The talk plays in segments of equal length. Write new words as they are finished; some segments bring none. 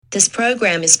This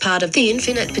program is part of the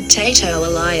Infinite Potato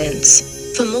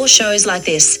Alliance. For more shows like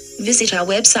this, visit our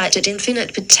website at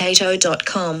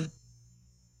infinitepotato.com.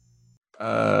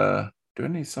 Do I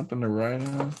need something to write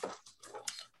on?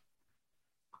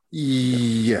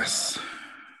 Yes.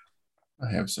 I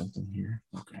have something here.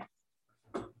 Okay.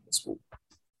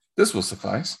 This will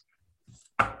suffice.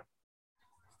 I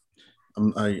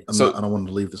don't want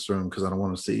to leave this room because I don't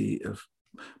want to see if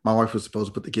my wife was supposed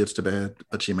to put the kids to bed,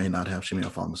 but she may not have. She may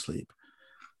have fallen asleep.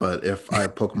 But if I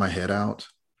poke my head out,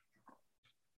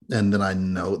 and then I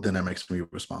know, then that makes me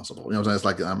responsible. You know what I'm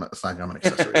saying? It's like I'm an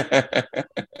accessory.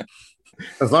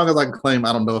 As long as I can claim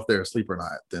I don't know if they're asleep or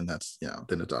not, then that's,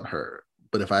 then it's on her.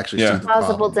 But if I actually see the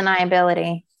plausible problem,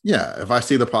 deniability. Yeah, if I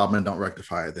see the problem and don't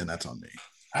rectify it, then that's on me.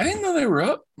 I didn't know they were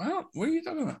up. What are you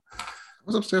talking about? I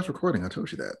was upstairs recording. I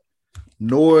told you that.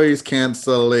 Noise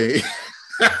canceling.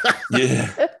 Yeah.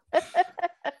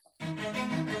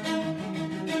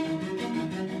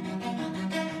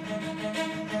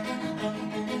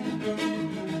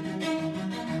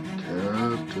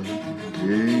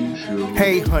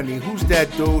 Hey honey, who's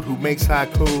that dude who makes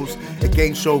haikus and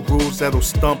game show grooves that'll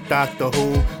stump Doctor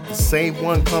Who? The same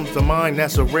one comes to mind,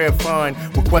 that's a rare find,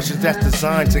 with questions that's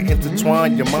designed to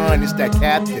intertwine your mind. It's that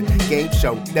Captain Game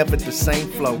Show, never the same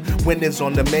flow. Winners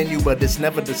on the menu, but it's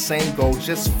never the same goal.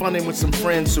 Just funning with some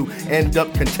friends who end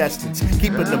up contestants,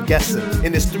 keeping them guessing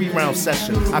in this 3-round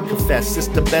session. I confess, it's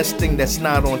the best thing that's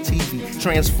not on TV.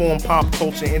 Transform pop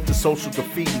culture into social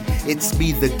graffiti. It's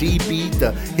me, the DB,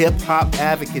 the hip-hop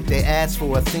advocate. They asked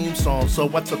for a theme song,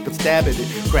 so I took a stab at it.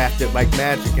 Craft it like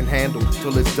magic and handle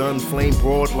till it's done. Flame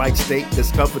broad like steak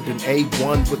that's covered in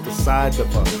A1 with the side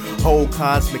of a whole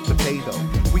cosmic potato.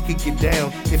 We could get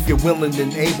down if you're willing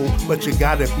and able, but you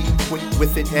gotta be quick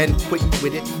with it and quick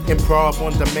with it. Improv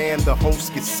on demand, the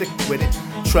host gets sick with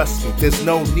it. Trust me, there's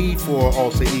no need for an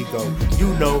alter ego.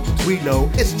 You know, we know,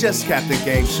 it's just Captain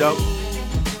Game Show.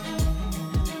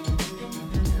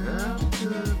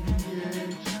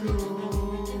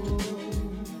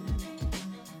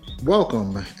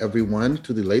 Welcome, everyone,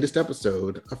 to the latest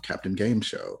episode of Captain Game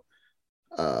Show.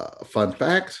 Fun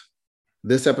fact,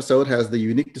 this episode has the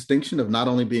unique distinction of not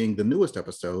only being the newest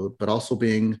episode, but also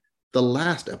being the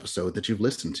last episode that you've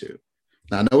listened to.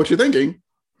 Now, I know what you're thinking.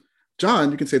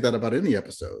 John, you can say that about any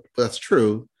episode. That's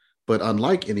true, but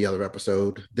unlike any other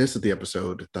episode, this is the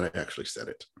episode that I actually said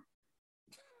it.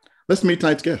 Let's meet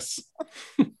tonight's guests.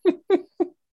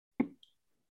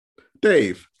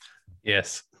 Dave.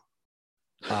 Yes.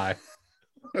 Hi.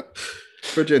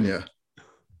 Virginia.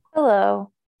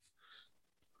 Hello.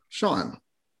 Sean.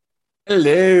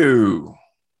 Hello.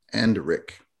 And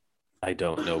Rick. I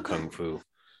don't know Kung Fu.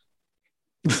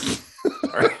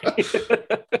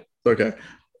 Okay.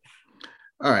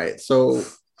 All right. So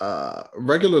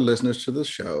regular listeners to the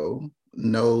show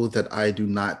know that I do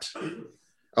not.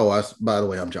 By the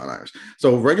way, I'm John Irish.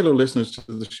 So regular listeners to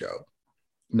the show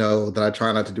know that I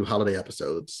try not to do holiday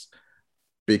episodes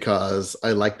because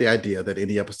I like the idea that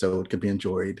any episode can be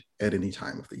enjoyed at any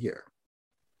time of the year.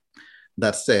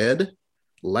 That said,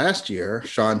 last year,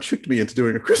 Sean tricked me into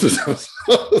doing a Christmas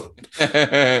episode.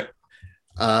 It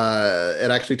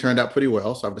actually turned out pretty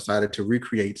well, so I've decided to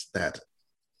recreate that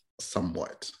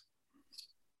somewhat.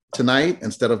 Tonight,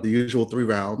 instead of the usual 3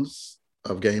 rounds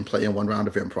of gameplay and 1 round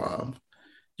of improv,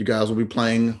 you guys will be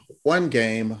playing one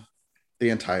game the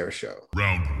entire show.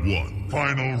 Round 1,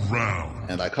 final round.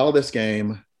 And I call this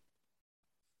game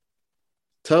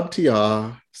Tub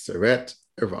Tia Seret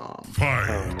Iram.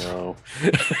 Oh no.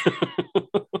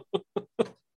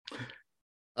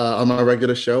 On my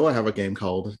regular show, I have a game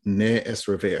called Ne Es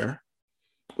Rever,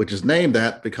 which is named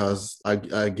that because I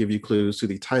give you clues to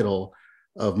the title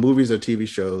of movies or TV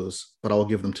shows, but I'll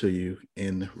give them to you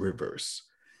in reverse.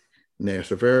 Ne Es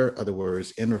Rever, other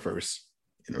words, in reverse,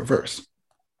 in reverse.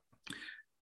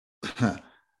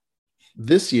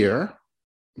 This year,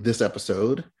 this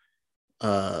episode,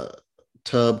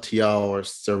 Tub Tia or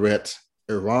Seret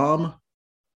Iram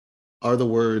are the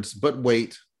words, but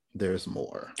wait, there's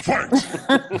more.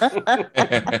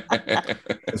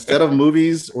 Instead of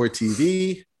movies or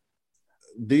TV,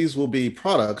 these will be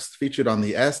products featured on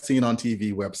the As Seen on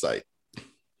TV website.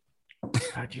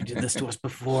 God, you did this to us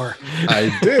before.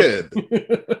 I did.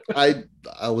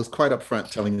 I was quite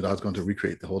upfront telling you that I was going to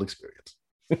recreate the whole experience.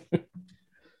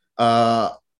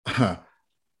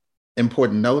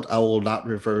 Important note, I will not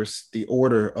reverse the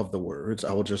order of the words.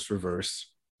 I will just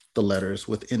reverse the letters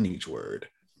within each word.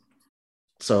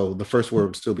 So the first word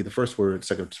would still be the first word,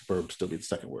 second word would still be the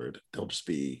second word. They'll just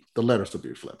be, the letters will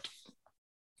be flipped.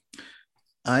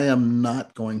 I am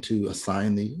not going to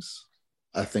assign these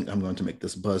I think I'm going to make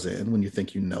this buzz in when you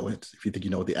think you know it. If you think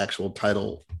you know what the actual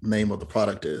title name of the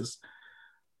product is,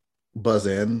 buzz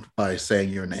in by saying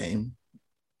your name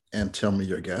and tell me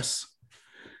your guess.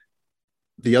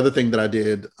 The other thing that I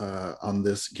did on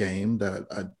this game that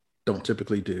I don't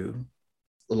typically do,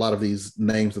 a lot of these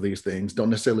names of these things don't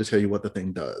necessarily tell you what the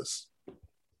thing does.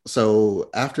 So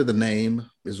after the name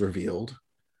is revealed,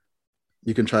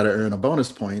 you can try to earn a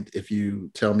bonus point if you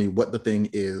tell me what the thing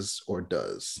is or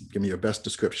does. Give me your best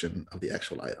description of the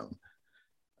actual item.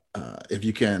 If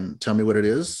you can tell me what it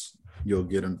is, you'll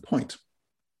get a point.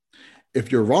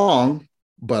 If you're wrong,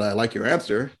 but I like your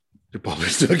answer, you'll probably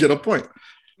still get a point.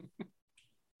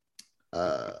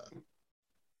 So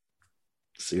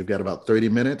you've got about 30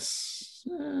 minutes.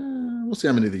 We'll see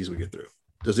how many of these we get through.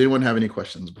 Does anyone have any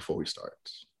questions before we start?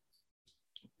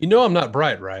 You know I'm not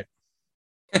bright, right?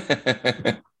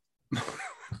 It's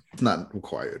not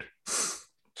required.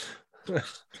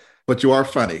 But you are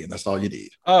funny, and that's all you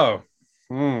need. Oh.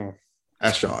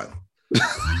 Ask Sean.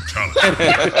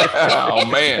 Oh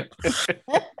man.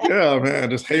 Yeah, man.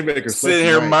 Just haymakers. Sitting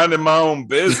here minding my own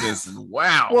business. And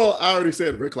wow. Well, I already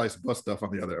said Rick likes to bust stuff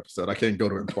on the other episode. I can't go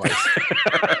to him twice.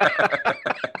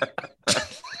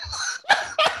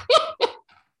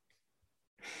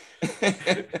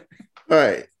 All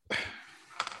right.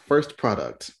 First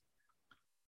product.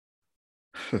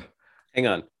 Hang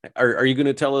on. Are you going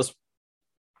to tell us,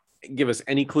 give us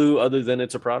any clue other than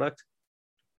it's a product?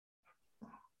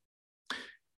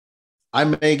 I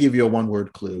may give you a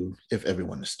one-word clue if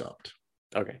everyone is stumped.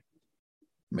 Okay.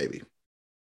 Maybe.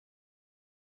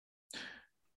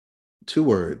 2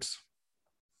 words.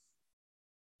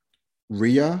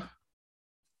 Ria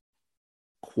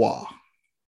Qua.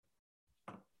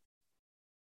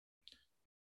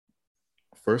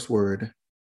 First word,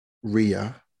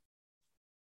 Ria.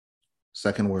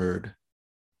 Second word,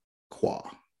 Qua.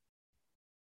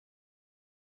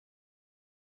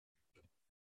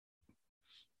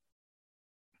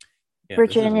 Yeah,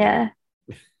 Virginia.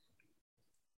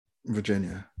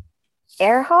 Virginia.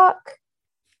 Airhawk.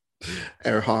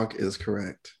 Airhawk is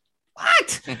correct.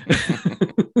 What?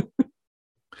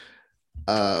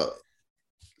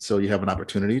 So you have an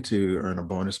opportunity to earn a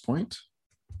bonus point.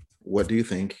 What do you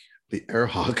think the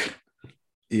Airhawk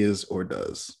is or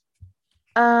does?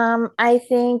 I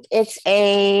think it's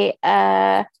a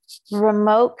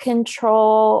remote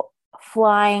control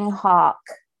flying hawk.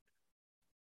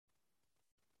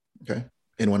 Okay.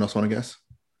 Anyone else want to guess?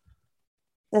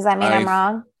 Does that mean I'm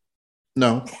wrong?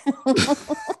 No.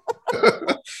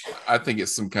 I think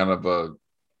it's some kind of a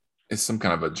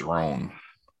drone,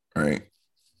 right?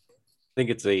 I think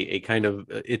it's a kind of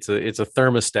it's a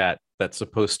thermostat that's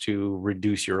supposed to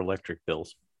reduce your electric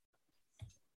bills.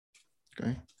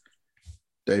 Okay.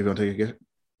 Dave, you want to take a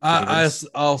guess?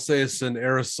 I'll say it's an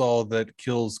aerosol that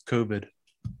kills COVID.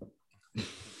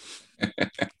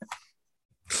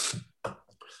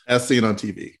 As seen on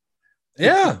TV.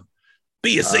 Yeah.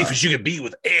 Be as safe as you can be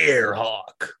with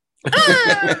Airhawk.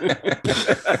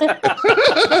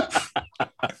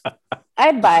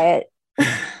 I'd buy it.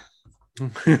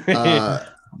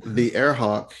 The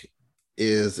Airhawk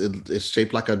it's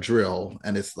shaped like a drill,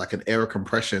 and it's like an air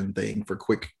compression thing for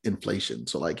quick inflation.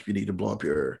 So like if you need to blow up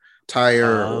your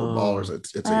tire or ballers,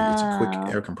 it's a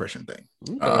quick air compression thing.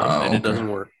 And it doesn't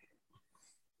work.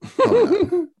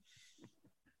 Oh,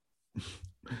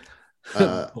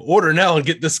 no. Order now and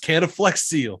get this can of Flex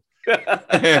Seal.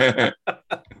 I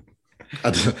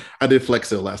did Flex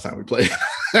Seal last time we played.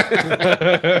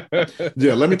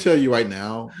 Yeah, let me tell you right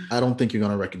now, I don't think you're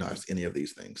gonna recognize any of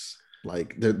these things.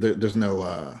 Like there's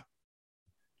no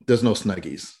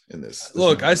Snuggies in this.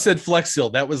 Look, I said Flex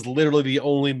Seal. That was literally the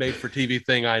only made for TV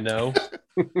thing I know.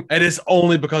 And it's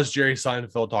only because Jerry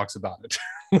Seinfeld talks about it.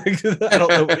 I don't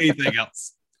know anything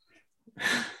else.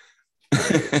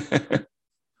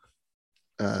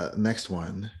 Next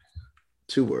one,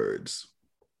 2 words.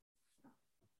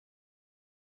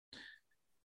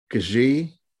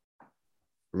 Khaji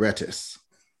Retis.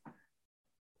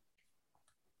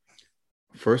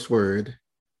 First word,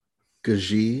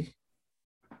 Khaji.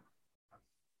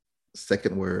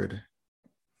 Second word,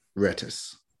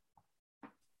 Retis.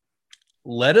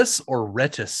 Lettuce or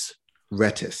Retis?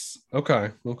 Retis.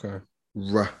 Okay.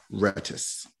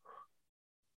 Retis.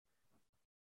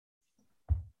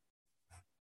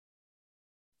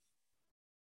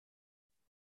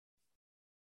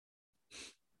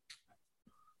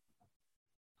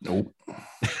 Nope.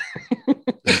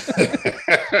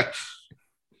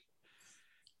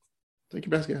 Take your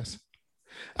best guess.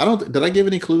 Did I give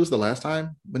any clues the last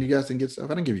time when you guys didn't get stuff?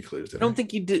 I didn't give you clues. I don't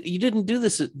think you did. You didn't do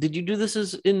this. Did you do this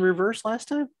as in reverse last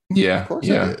time? Yeah. Of course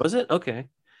yeah. I did. Was it? Okay.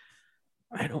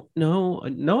 I don't know.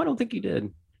 No, I don't think you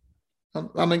did. I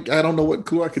don't know what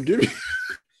clue I could give you.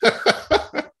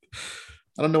 I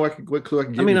don't know what clue I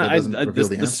can give you.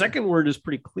 The second word is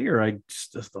pretty clear.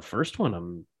 Just the first one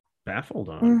I'm baffled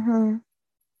on. Mm-hmm.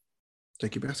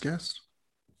 Take your best guess.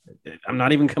 I'm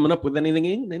not even coming up with anything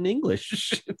in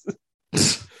English.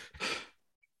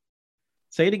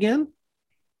 Say it again.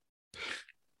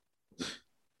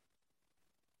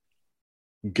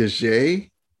 Gage,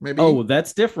 maybe. Oh,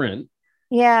 that's different.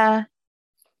 Yeah.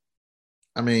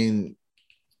 I mean,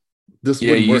 this.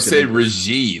 Yeah, you said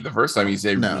Regi. The first time you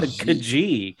said no.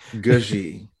 Gage.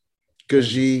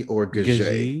 Gage or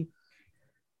Gage.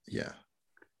 Yeah.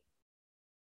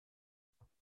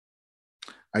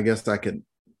 I guess I could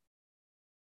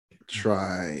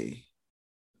try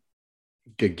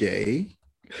Gage.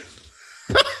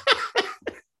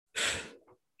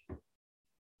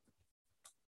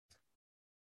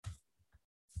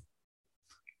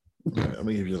 I'm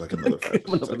gonna give you like another 5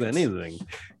 seconds. With anything.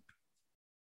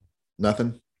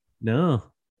 Nothing. No.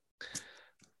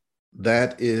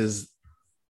 That is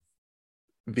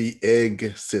the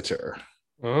egg sitter.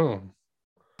 Oh,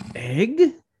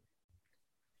 egg.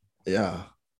 Yeah.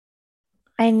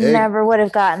 I never would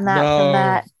have gotten that from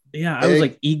that. Yeah, I was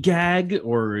like egag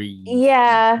or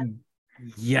yeah,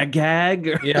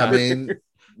 yagag. Yeah, I mean,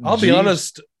 I'll be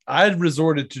honest. I had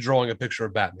resorted to drawing a picture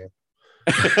of Batman.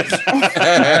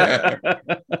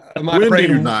 When do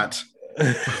you not?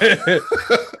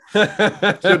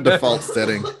 Your default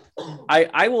setting.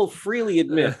 I will freely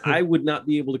admit I would not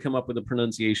be able to come up with a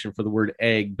pronunciation for the word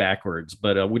egg backwards,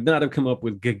 but I would not have come up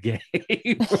with gage.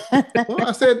 Well,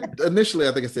 I said initially,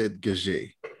 I think I said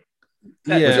gage.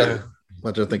 Yeah,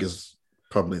 which I think is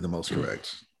probably the most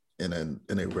correct in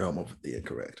a realm of the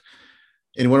incorrect.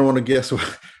 Anyone want to guess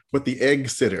what the egg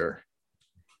sitter?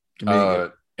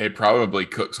 It probably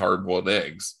cooks hard-boiled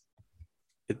eggs.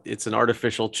 It's an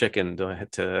artificial chicken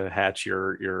to hatch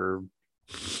your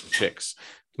chicks.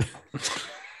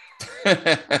 I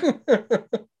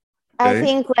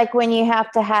think like when you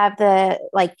have to have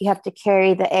you have to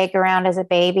carry the egg around as a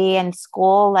baby in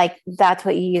school, like that's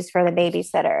what you use for the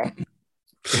babysitter.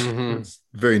 Mm-hmm. It's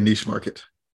very niche market.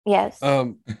 Yes.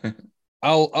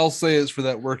 I'll say it's for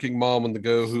that working mom on the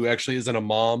go who actually isn't a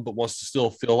mom but wants to still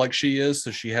feel like she is,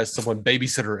 so she has someone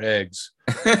babysit her eggs.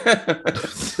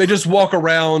 They just walk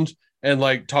around and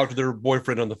like talk to their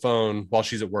boyfriend on the phone while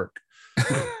she's at work.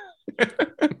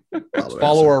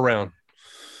 Follow her around.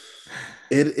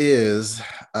 It is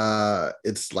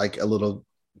it's like a little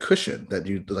cushion that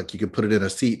you could put it in a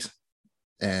seat,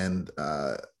 and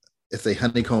it's a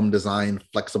honeycomb design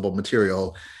flexible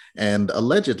material, and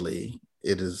allegedly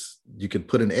you could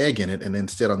put an egg in it and then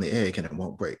sit on the egg and it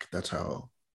won't break. That's how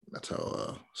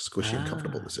squishy and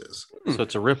comfortable this is. So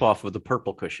it's a ripoff of the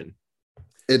purple cushion.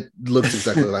 It looks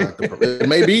exactly like the purple. It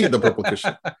may be the purple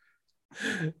cushion.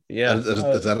 Yeah, is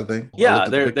that a thing? Yeah,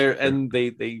 they're and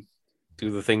they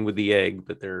do the thing with the egg,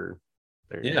 but they're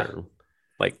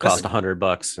like cost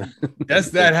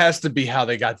 $100. That has to be how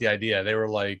they got the idea. They were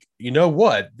like, you know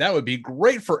what? That would be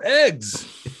great for eggs.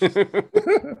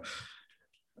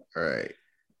 All right,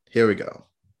 here we go.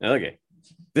 Okay,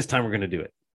 this time we're gonna do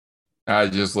it. I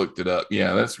just looked it up.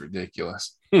 Yeah, that's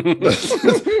ridiculous. Get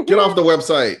off the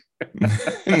website.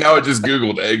 Now I just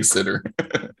Googled egg sitter.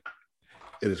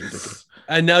 It is ridiculous.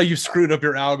 And now you've screwed up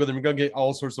your algorithm. You're gonna get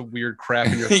all sorts of weird crap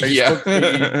in your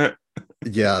Facebook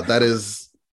feed. Yeah, that is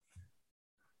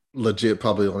legit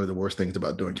probably one of the worst things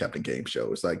about doing Captain Game Show.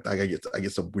 It's like I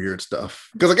get some weird stuff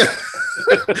because I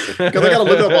gotta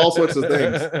look up all sorts of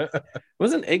things.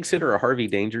 Wasn't Egg Sitter a Harvey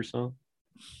Danger song?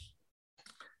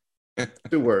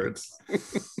 2 words.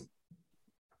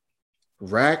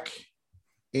 Rack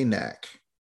Enac.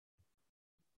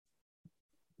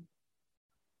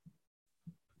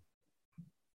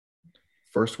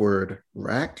 First word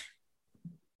rack.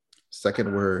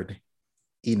 Second word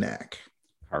Enac.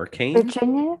 Arcane.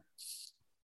 Virginia.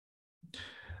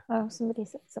 Oh, somebody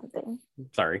said something.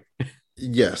 Sorry.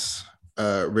 Yes.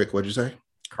 Rick, what'd you say?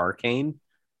 Carcane.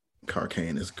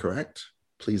 Carcane is correct.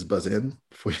 Please buzz in.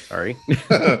 Sorry.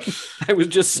 I was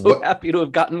just so happy to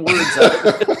have gotten words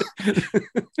out.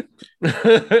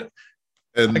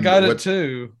 And I got it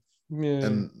too. Yeah.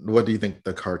 And what do you think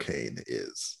the Carcane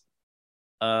is?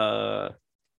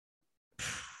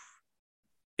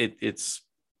 It's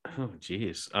oh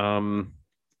geez.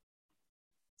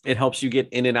 It helps you get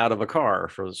in and out of a car.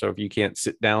 So if you can't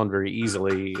sit down very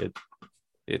easily,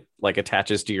 it like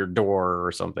attaches to your door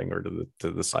or something, or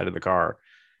to the side of the car.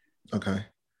 Okay.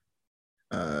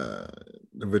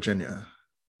 Virginia,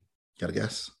 got a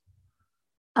guess?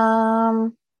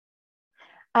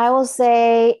 I will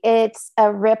say it's a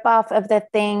ripoff of the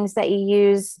things that you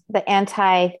use, the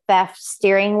anti-theft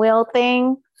steering wheel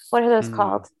thing. What are those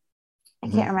called? I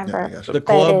can't remember. Yeah, The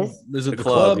club. Is it the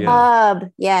club? Yeah.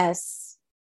 Club, yes.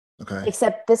 Okay.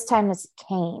 Except this time it's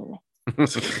cane.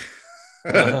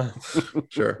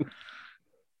 Sure.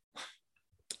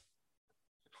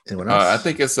 Anyone else? I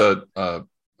think it's a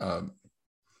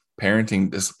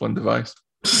parenting discipline device.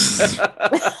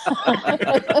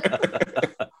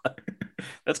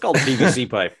 That's called PVC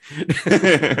pipe.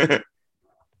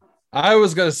 I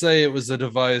was gonna say it was a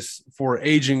device for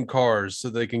aging cars so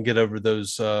they can get over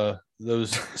those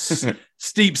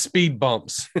steep speed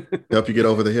bumps. Help you get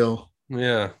over the hill.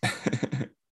 Yeah.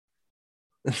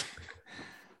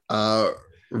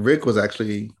 Rick was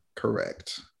actually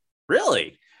correct.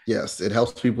 Really? Yes, it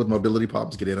helps people with mobility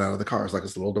problems get in and out of the car. It's like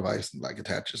this little device and like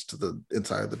attaches to the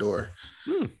inside of the door.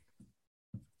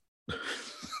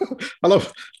 I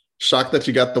love shocked that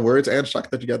you got the words and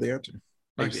shocked that you got the answer.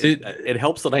 Nice. It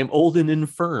helps that I'm old and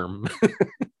infirm.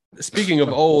 Speaking of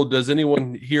old, does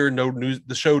anyone here know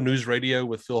the show News Radio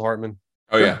with Phil Hartman?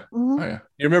 Oh yeah. Mhm. Oh yeah.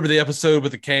 You remember the episode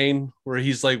with the cane where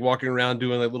he's like walking around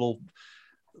doing like little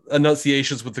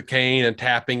enunciations with the cane and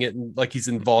tapping it and like he's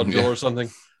in vaudeville or something?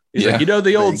 He's like,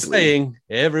 the old saying,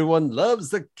 everyone loves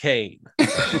the cane.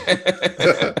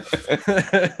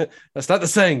 That's not the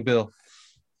saying, Bill.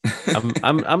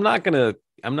 I'm not gonna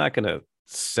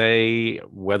say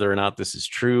whether or not this is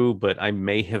true, but I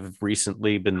may have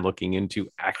recently been looking into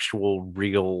actual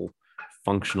real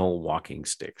functional walking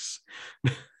sticks.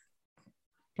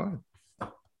 Fine.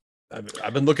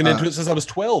 I've been looking into it since I was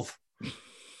 12.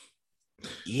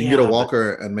 You can get a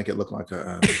walker and make it look like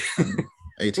a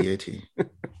AT-AT.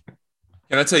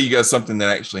 Can I tell you guys something that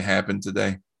actually happened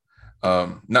today?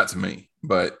 Not to me,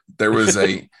 but there was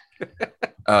a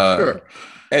Sure.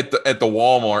 at the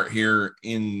Walmart here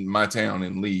in my town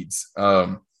in Leeds.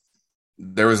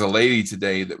 There was a lady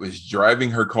today that was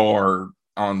driving her car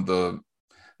on the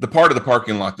part of the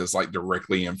parking lot that's like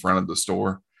directly in front of the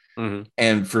store. Mm-hmm.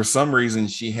 And for some reason,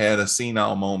 she had a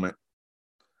senile moment.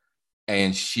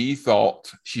 And she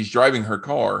thought she's driving her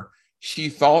car. She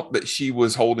thought that she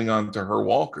was holding on to her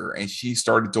walker and she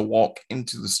started to walk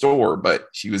into the store, but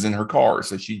she was in her car.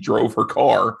 So she drove her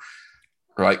car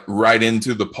like right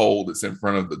into the pole that's in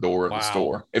front of the door of the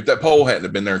store. If that pole hadn't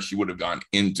have been there, she would have gone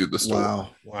into the store.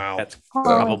 Wow. That's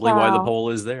probably why the pole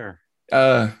is there.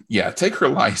 Yeah, take her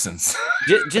license.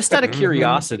 Just out of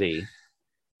curiosity,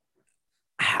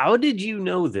 how did you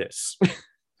know this?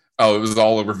 Oh, it was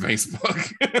all over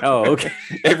Facebook. Oh, okay.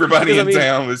 Everybody in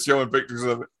town was showing pictures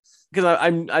of it. Because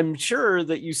I'm sure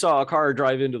that you saw a car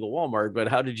drive into the Walmart, but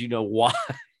how did you know why?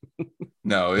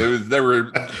 No, there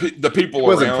were the people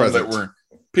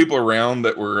around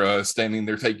that were standing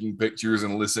there taking pictures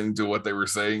and listening to what they were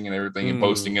saying and everything and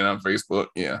posting it on Facebook.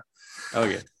 Yeah.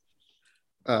 Okay.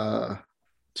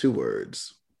 2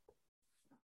 words.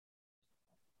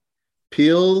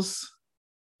 Peels.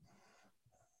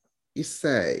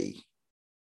 Say.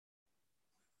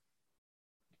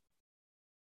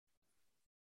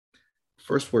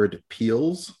 First word,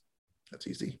 peels. That's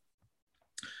easy.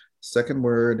 Second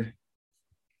word,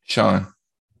 Sean.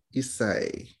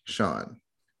 Say. Sean.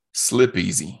 Slip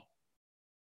easy.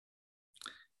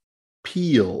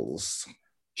 Peels.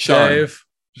 Sean.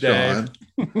 Sean.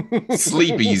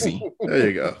 Sleep easy. There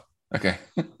you go. Okay.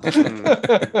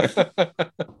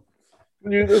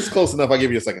 That's close enough. I'll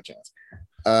give you a second chance.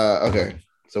 Okay.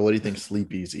 So what do you think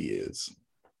sleep easy is?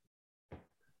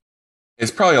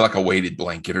 It's probably like a weighted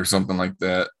blanket or something like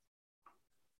that.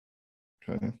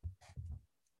 Okay.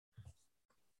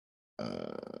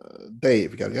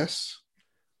 Dave, you got a guess?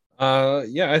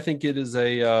 Yeah, I think it is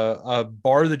a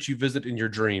bar that you visit in your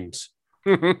dreams.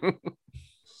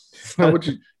 How would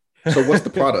you? So what's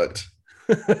the product?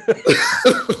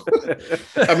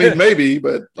 I mean, maybe,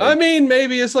 but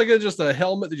maybe it's like just a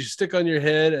helmet that you stick on your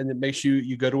head, and it makes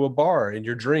you go to a bar in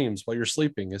your dreams while you're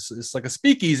sleeping. It's like a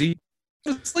speakeasy,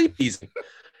 sleep easy,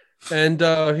 and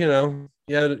you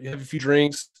have a few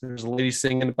drinks. There's a lady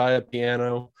singing by a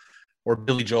piano, or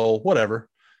Billy Joel, whatever.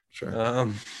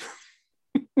 Sure.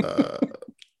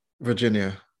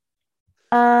 Virginia.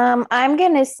 I'm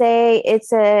gonna say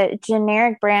it's a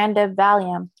generic brand of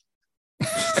Valium.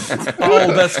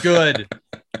 Oh, that's good.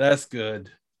 That's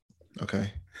good.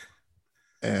 Okay.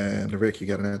 And Rick, you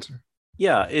got an answer?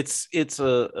 Yeah, it's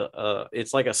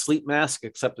like a sleep mask,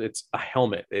 except it's a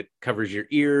helmet. It covers your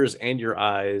ears and your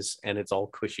eyes, and it's all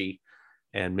cushy.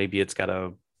 And maybe it's got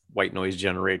a white noise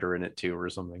generator in it too, or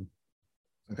something.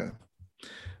 Okay.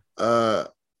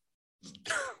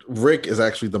 Rick is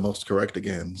actually the most correct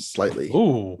again, slightly.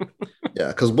 Ooh. Yeah,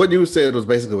 because what you said was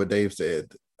basically what Dave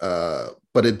said.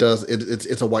 but it does.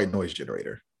 It's a white noise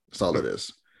generator. That's all it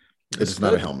is. It's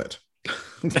not a helmet.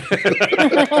 Not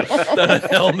a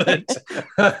helmet.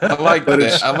 I like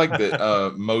that. I like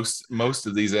that. Most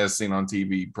of these, as seen on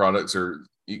TV, products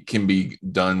can be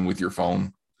done with your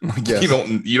phone. Like Yes.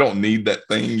 you don't need that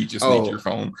thing. You just need your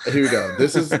phone. Here we go.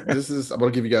 This is. I'm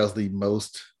gonna give you guys the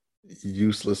most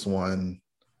useless one.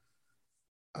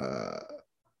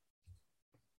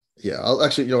 Yeah, I'll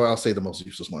say the most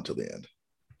useless one till the end.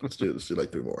 Let's do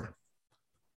like 3 more.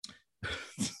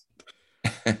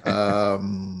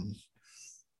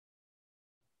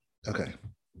 Okay.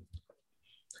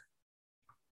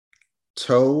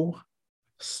 Toe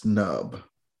snub.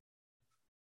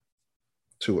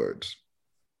 2 words.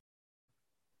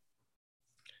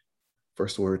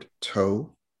 First word,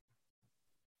 toe.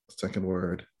 Second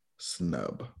word,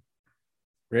 snub.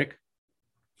 Rick,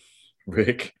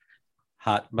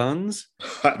 hot buns.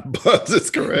 Hot buns is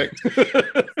correct.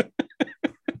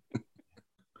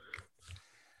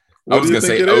 I was gonna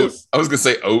say oat. I was gonna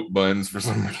say oat buns for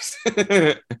some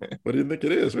reason. What do you think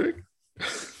it is, Rick?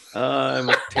 I'm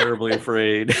terribly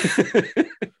afraid.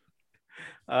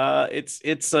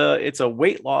 It's a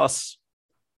weight loss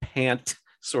pant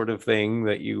sort of thing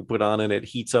that you put on, and it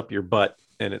heats up your butt,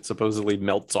 and it supposedly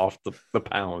melts off the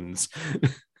pounds.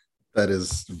 That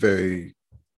is very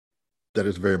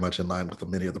much in line with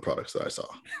many of the products that I saw.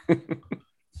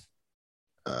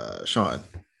 Sean.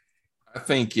 I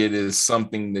think it is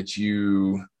something that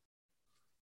you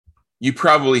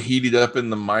probably heat it up in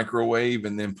the microwave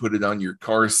and then put it on your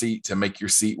car seat to make your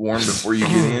seat warm before you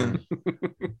get in.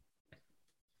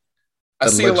 I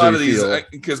see a lot of these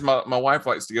because my wife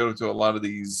likes to go to a lot of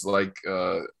these, like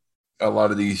a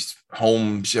lot of these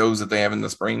home shows that they have in the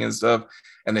spring and stuff,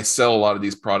 and they sell a lot of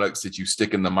these products that you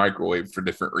stick in the microwave for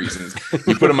different reasons.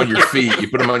 You put them on your feet, you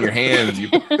put them on your hands,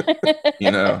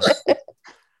 you know.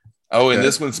 Oh, and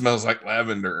this one smells like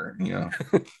lavender, you know.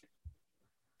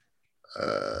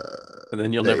 And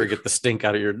then you'll never get the stink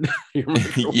out of your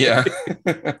microwave. Yeah.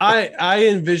 I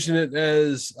envision it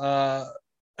as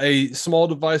a small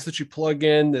device that you plug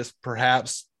in that's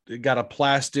perhaps got a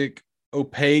plastic,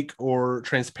 opaque, or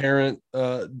transparent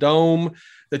dome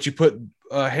that you put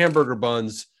hamburger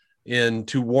buns in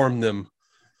to warm them.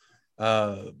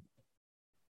 That's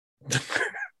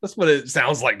what it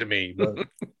sounds like to me. But.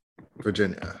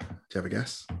 Virginia, do you have a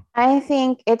guess? I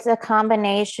think it's a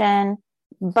combination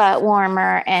butt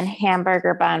warmer and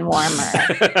hamburger bun warmer.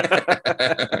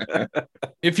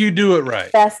 If you do it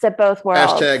right. Best of both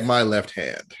worlds. Hashtag my left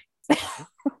hand.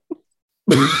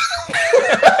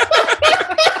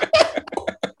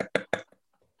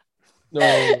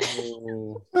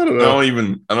 No. I don't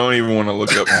even want to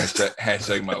look up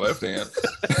hashtag my left hand.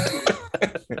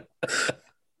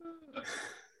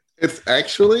 It's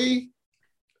actually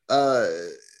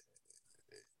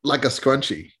like a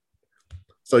scrunchie.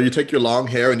 So you take your long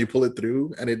hair and you pull it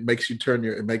through, and it makes you turn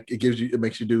it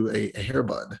makes you do a hair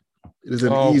bun. It is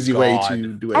an easy way to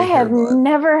do a hair bun. I have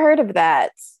never heard of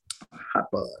that.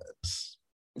 Hot buns.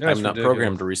 I'm not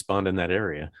programmed to respond in that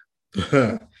area.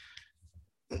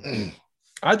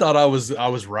 I thought I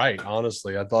was right,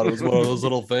 honestly. I thought it was one of those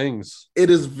little things.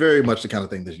 It is very much the kind of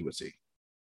thing that you would see.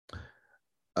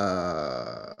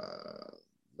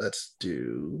 Let's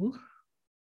do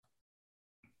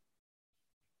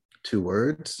 2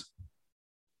 words.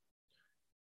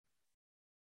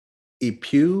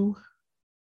 Epew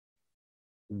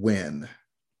win.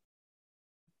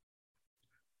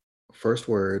 First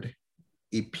word,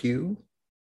 epew.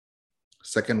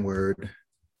 Second word,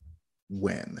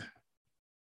 win.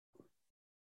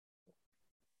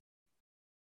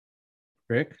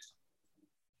 Rick.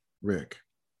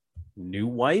 New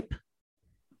wipe?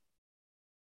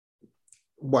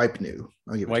 Wipe new.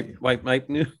 I'll give it to you. Wipe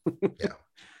new? Yeah.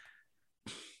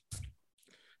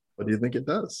 What do you think it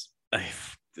does?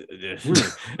 It's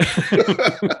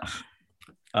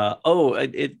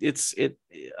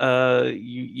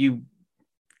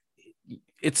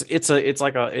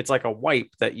like a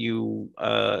wipe that you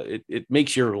it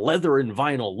makes your leather and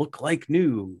vinyl look like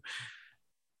new,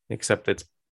 except it's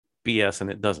BS and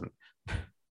it doesn't.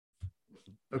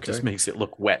 It just makes it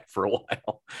look wet for a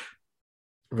while.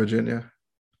 Virginia.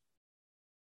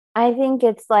 I think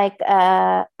it's like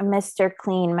a Mr.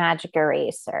 Clean magic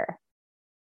eraser.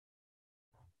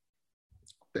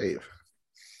 Dave.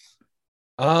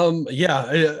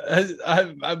 Yeah,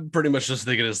 I'm pretty much just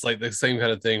thinking it's like the same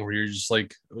kind of thing where you're just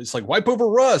like, it's like wipe over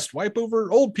rust, wipe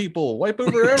over old people, wipe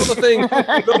over everything.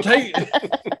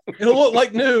 It'll look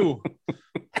like new.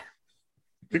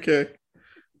 Okay.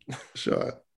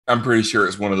 Sure. I'm pretty sure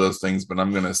it's one of those things, but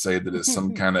I'm going to say that it's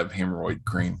some kind of hemorrhoid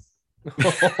cream. A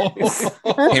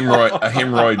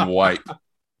hemorrhoid wipe.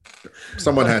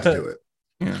 Someone had to do it.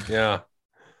 Yeah.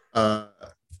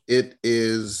 It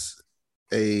is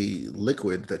a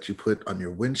liquid that you put on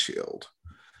your windshield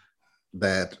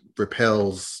that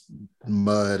repels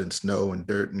mud and snow and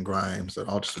dirt and grime, so it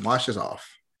all just washes off.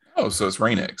 Oh, so it's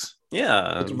Rain-X.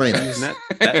 Yeah, It's Rain-X. that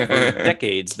for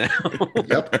decades now.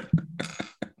 Yep.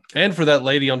 And for that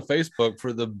lady on Facebook,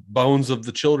 for the bones of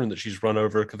the children that she's run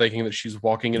over, thinking that she's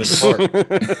walking into the park.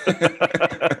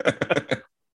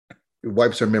 It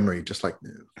wipes her memory just like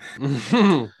new.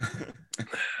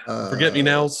 Forget me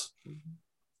nows.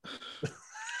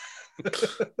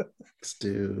 Let's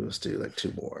do like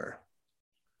two more.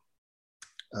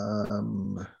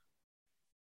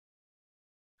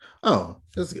 Oh,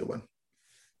 this is a good one.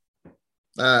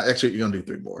 Actually, you're gonna do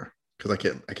three more because I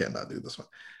can't not do this one.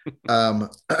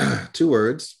 2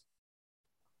 words.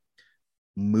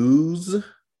 Moose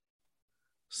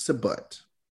Sabut.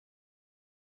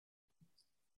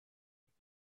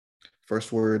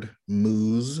 First word,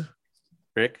 moose.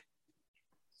 Rick?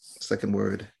 Second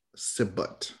word,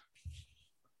 Sabut.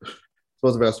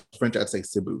 Suppose if I was French, I'd say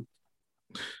Cebu.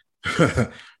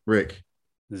 Rick.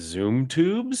 Zoom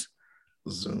tubes?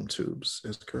 Zoom tubes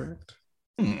is correct.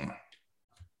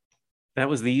 That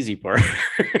was the easy part.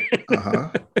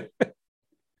 Uh-huh.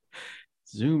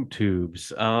 Zoom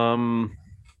tubes.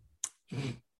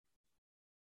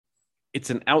 It's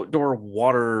an outdoor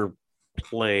water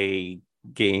play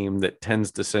game that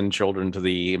tends to send children to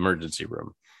the emergency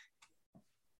room.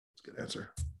 That's a good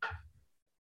answer.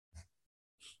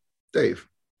 Dave.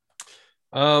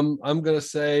 I'm gonna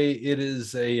say it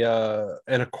is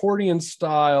an accordion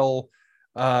style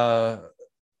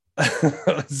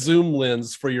zoom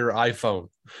lens for your iPhone.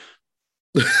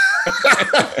 It's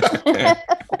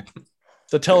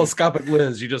a telescopic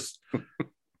lens. You just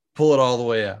pull it all the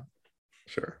way out.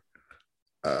 Sure.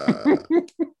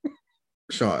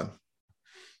 Sean.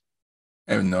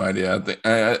 I have no idea. I think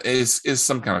it's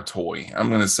some kind of toy. I'm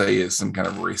going to say it's some kind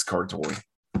of race car toy.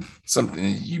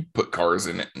 Something you put cars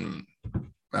in it, and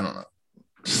I don't know.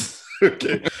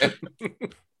 Okay.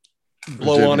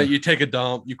 Blow on it, you take a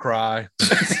dump, you cry.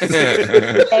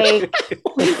 Okay.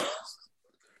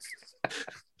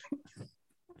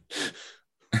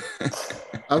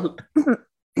 I'm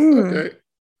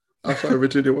sorry,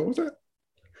 Virginia, what was that?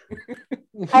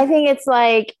 I think it's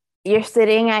like you're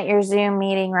sitting at your Zoom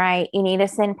meeting, right? You need to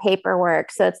send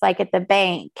paperwork. So it's like at the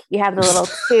bank, you have the little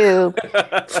tube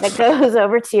that goes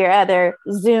over to your other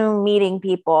Zoom meeting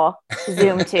people,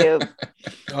 Zoom tube.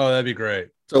 Oh, that'd be great.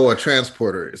 So a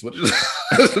transporter is what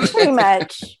Pretty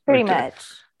much.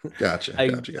 Gotcha.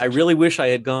 I really wish I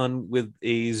had gone with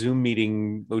a Zoom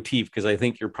meeting motif because I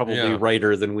think you're probably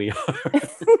righter than we are.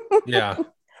 Yeah.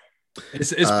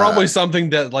 It's probably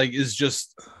something that like is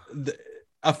just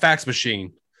a fax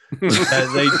machine.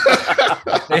 They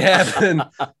have.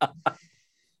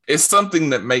 It's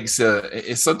something that makes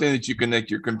it's something that you connect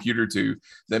your computer to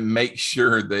that makes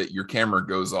sure that your camera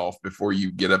goes off before you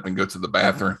get up and go to the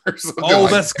bathroom or something. Oh,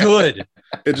 like that's good.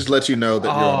 It just lets you know that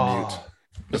you're on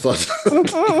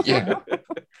mute. Yeah.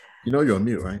 You know you're on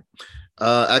mute, right?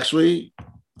 Actually,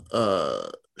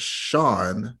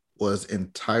 Sean was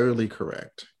entirely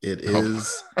correct. It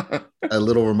is a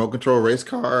little remote control race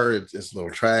car. It's a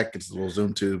little track. It's a little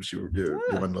zoom tubes. You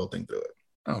run a little thing through it.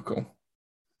 Oh, cool.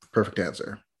 Perfect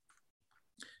answer.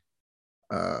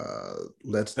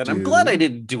 I'm glad I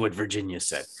didn't do what Virginia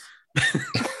said.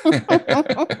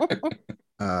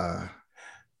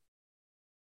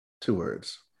 2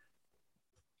 words.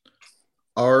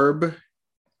 Arb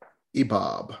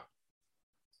Ebob.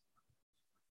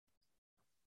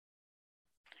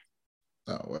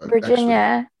 Oh,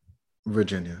 Virginia.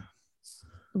 Virginia.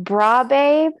 Bra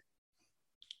babe.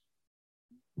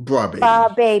 Bra baby. Bra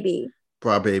baby.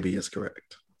 Bra baby is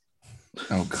correct.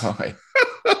 Oh God.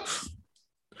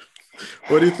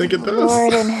 What do you think it does?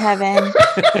 Lord in heaven.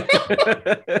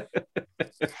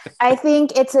 I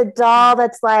think it's a doll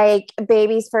that's like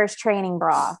baby's first training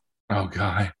bra. Oh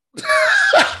God.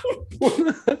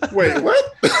 Wait,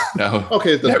 what? No.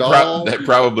 Okay, the doll that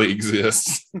probably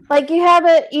exists. Like you have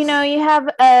a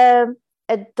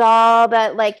doll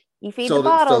that like you feed the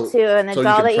bottle to, and the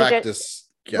doll that practice.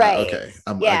 You just right. Okay,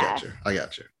 I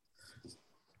got you.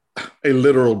 A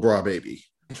literal bra baby.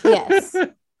 Yes.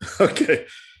 Okay.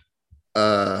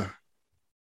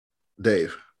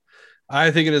 Dave.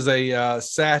 I think it is a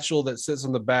satchel that sits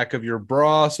on the back of your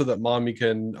bra so that mommy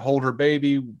can hold her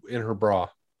baby in her bra.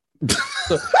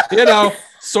 So,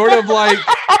 sort of like,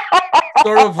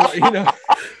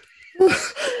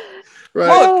 Right.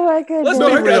 Oh my goodness. Let's be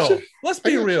I got real. you. Let's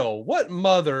be real. What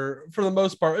mother, for the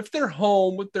most part, if they're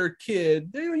home with their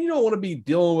kid, you don't want to be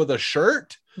dealing with a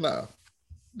shirt. No.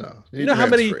 You know how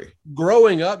many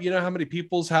growing up? You know how many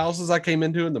people's houses I came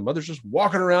into, and the mother's just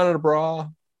walking around in a bra.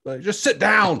 Like, just sit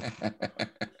down.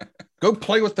 Go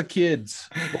play with the kids.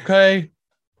 Okay.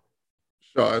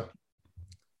 Sean.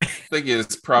 I think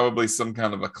it's probably some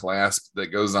kind of a clasp that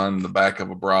goes on the back of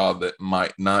a bra that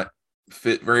might not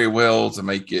fit very well to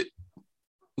make it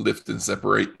lift and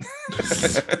separate.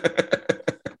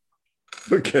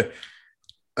 Okay.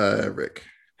 Rick.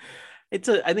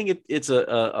 I think it's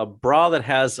a bra that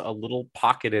has a little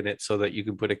pocket in it so that you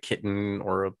can put a kitten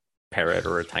or a parrot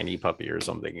or a tiny puppy or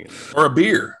something in. Or a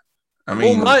beer. I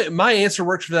mean, my answer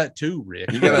works for that too,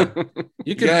 Rick.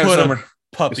 you can put a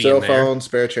puppy Your in cell there. phone,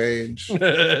 spare change. You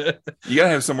gotta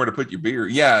have somewhere to put your beer.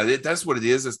 Yeah, that's what it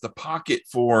is. It's the pocket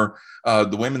for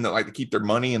the women that like to keep their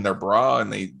money in their bra,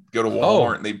 and they go to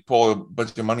Walmart and they pull a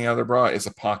bunch of money out of their bra. It's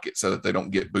a pocket so that they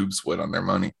don't get boob sweat on their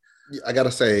money. I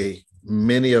gotta say,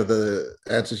 many of the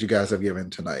answers you guys have given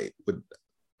tonight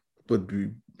would be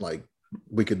like,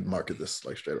 we could market this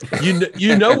like straight up.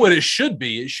 You know what it should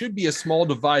be? It should be a small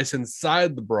device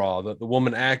inside the bra that the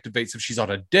woman activates if she's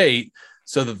on a date,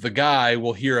 so that the guy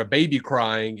will hear a baby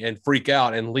crying and freak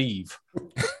out and leave.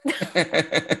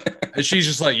 And she's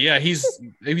just like, yeah, he's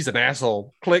an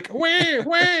asshole. Click. Wah,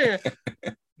 wah.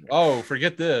 Oh,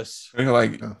 forget this. And you're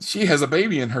like, she has a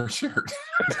baby in her shirt.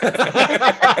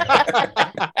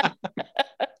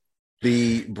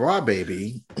 The bra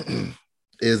baby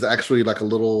is actually like a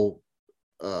little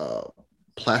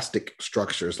plastic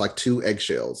structure. It's like 2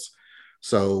 eggshells.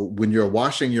 So when you're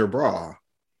washing your bra,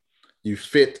 you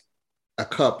fit a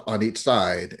cup on each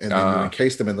side, and then you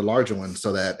encase them in the larger one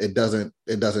so that it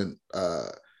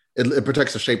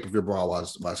protects the shape of your bra while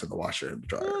it's in the washer and the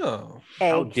dryer. Oh.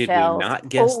 How did we not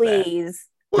guess that?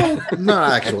 Well,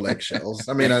 not actual eggshells.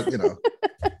 I mean,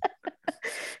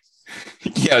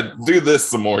 Yeah, do this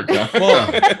some more, John.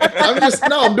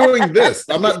 I'm doing this.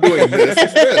 I'm not doing this.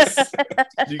 It's this.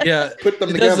 Yeah, put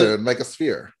them together and make a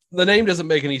sphere. The name doesn't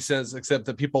make any sense except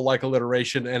that people like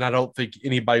alliteration, and I don't think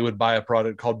anybody would buy a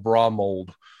product called bra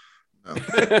mold. No.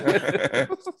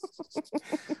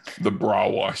 The bra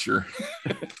washer.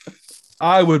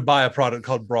 I would buy a product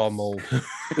called bra mold.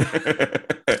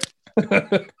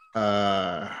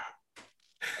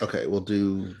 Okay, we'll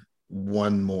do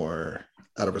one more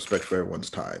out of respect for everyone's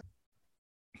time.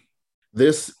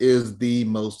 This is the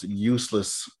most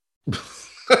useless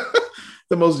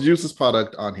the most useless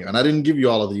product on here. And I didn't give you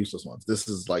all of the useless ones. This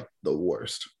is like the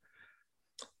worst.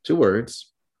 2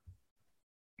 words.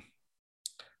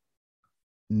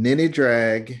 Ninny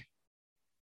drag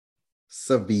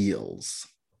Savills.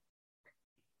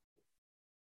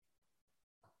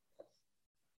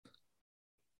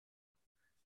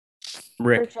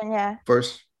 Rick. Virginia.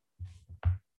 First.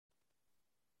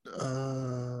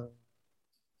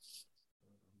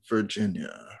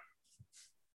 Virginia.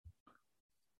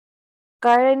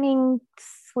 Gardening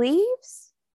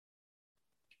sleeves?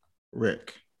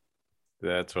 Rick.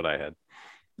 That's what I had.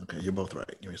 Okay, you're both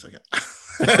right. Give me a second.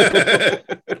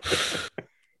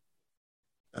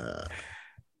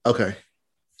 Okay.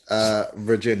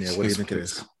 Virginia, what do you think it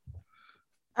is?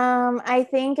 I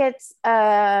think it's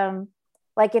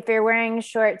like if you're wearing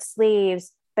short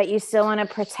sleeves, but you still want to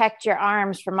protect your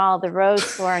arms from all the rose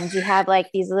thorns, you have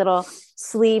like these little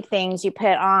sleeve things you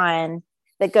put on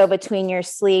that go between your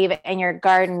sleeve and your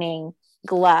gardening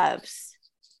gloves.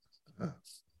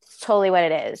 It's totally what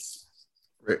it is.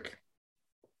 Rick.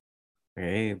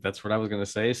 Okay, that's what I was gonna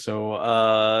say.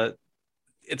 So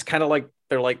it's kind of like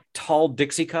they're like tall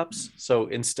Dixie cups. So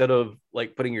instead of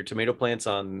like putting your tomato plants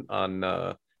on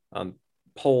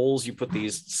poles, you put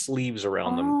these sleeves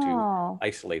around them to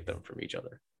isolate them from each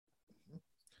other.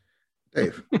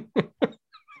 Dave.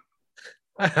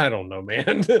 I don't know,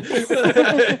 man.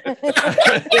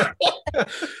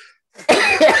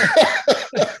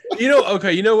 You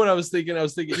know what I was thinking? I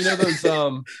was thinking,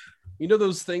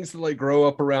 those things that like grow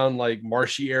up around like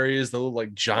marshy areas, the little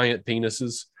like giant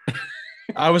penises.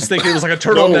 I was thinking it was like a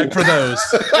turtleneck for those.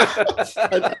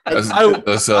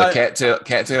 Those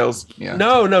cattails. Yeah.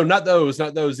 No, not those.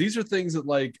 These are things that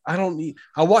like I don't need.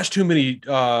 I watch too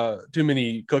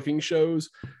many cooking shows,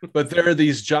 but there are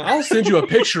these. I'll send you a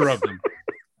picture of them.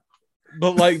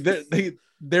 But like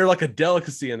they're like a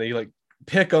delicacy, and they like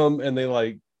pick them and they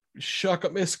like shuck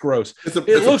them. It's gross. It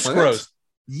looks gross.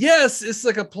 Yes, it's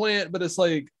like a plant, but it's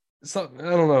like something.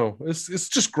 I don't know. It's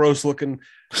just gross looking.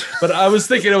 But I was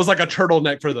thinking it was like a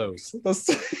turtleneck for those.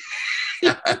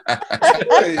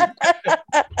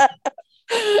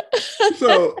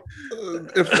 So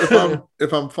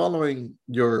if I'm following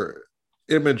your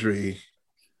imagery,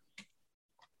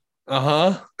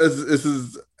 this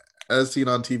is as seen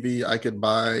on TV, I could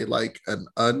buy like an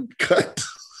uncut.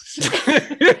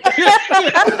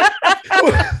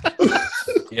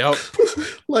 Yep.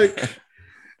 Like,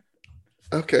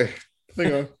 okay,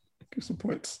 hang on, give some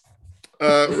points.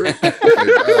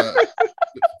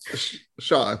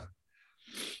 Sean.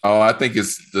 Oh, I think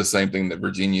it's the same thing that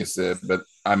Virginia said, but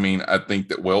I mean, I think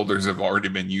that welders have already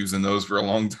been using those for a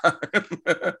long time.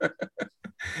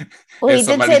 Well, he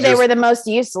did say they were the most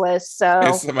useless, so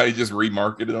and somebody just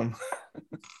remarketed them.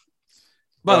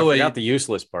 By the way, not the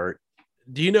useless part.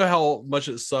 Do you know how much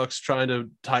it sucks trying to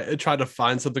try to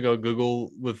find something on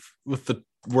Google with the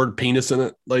word penis in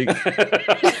it? Like,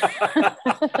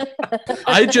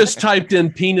 I just typed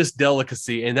in penis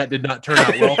delicacy, and that did not turn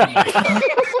out well for me.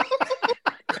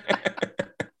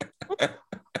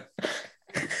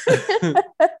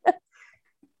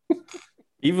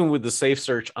 Even with the safe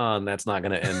search on, that's not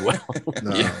going to end well.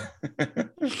 No. Yeah.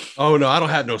 Oh no, I don't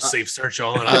have no safe search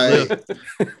on.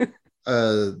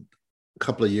 A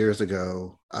couple of years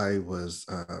ago, I was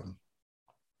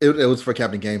it was for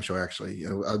Captain Game Show, actually.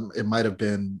 It might have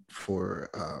been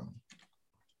for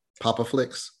Papa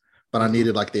Flicks, but I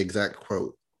needed like the exact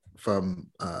quote from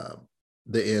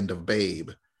the end of Babe,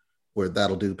 where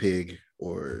that'll do, pig,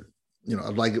 or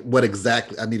like what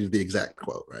exactly I needed the exact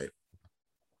quote, right?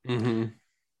 Mm-hmm.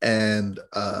 And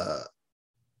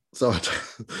so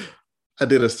I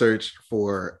did a search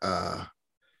for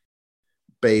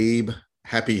Babe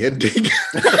happy ending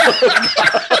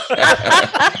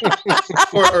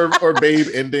or Babe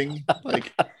ending,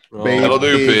 like Babe, that'll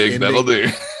do, pig ending. That'll do.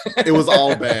 It was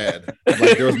all bad.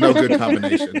 Like there was no good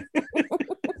combination.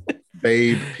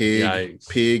 Babe, pig, Yikes.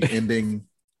 Pig ending.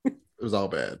 It was all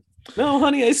bad. No,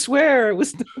 honey, I swear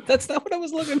that's not what I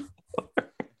was looking for.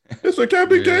 It's a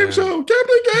Captain Game Show.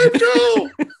 Captain Game Show.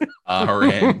 I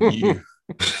ran you.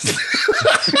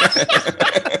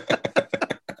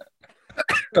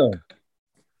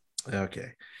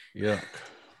 Okay. Yeah.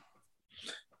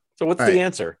 So what's All the right.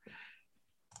 answer?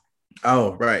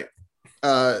 Oh, right.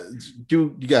 You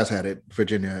guys had it,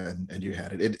 Virginia, and you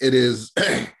had it. It is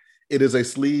it is a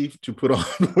sleeve to put on.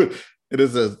 It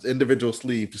is an individual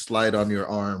sleeve to slide on your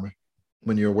arm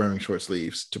when you're wearing short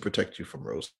sleeves to protect you from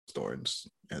rose thorns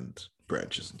and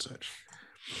branches and such.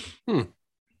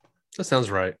 That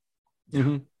sounds right.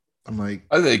 Mm-hmm. I'm like,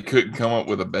 They couldn't come up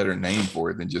with a better name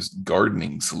for it than just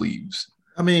gardening sleeves.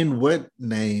 I mean, what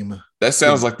name? That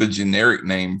sounds like the generic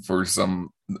name for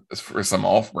some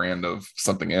off-brand of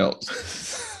something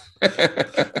else.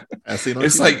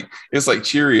 It's like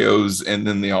Cheerios, and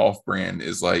then the off-brand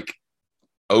is like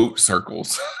oat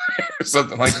circles or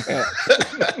something like that.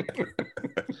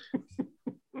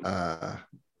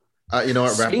 You know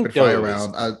what? Rapid Stinko. fire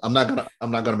round. I'm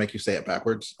not gonna make you say it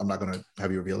backwards. I'm not gonna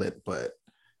have you reveal it, but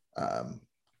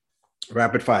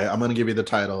rapid fire. I'm gonna give you the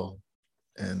title,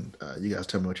 and you guys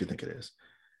tell me what you think it is.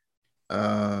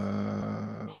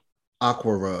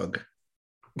 Aqua rug.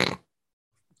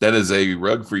 That is a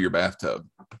rug for your bathtub.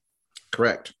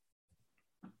 Correct.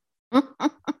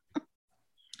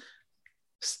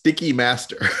 Sticky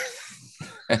Master.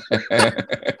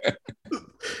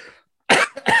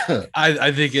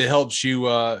 I think it helps you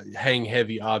hang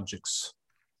heavy objects.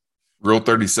 Rule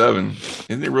 37.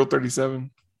 Isn't it Rule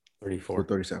 37? 34.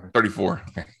 37. 34.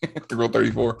 Rule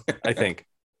 34. I think.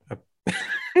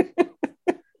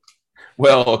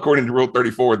 Well, according to Rule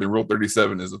 34, then Rule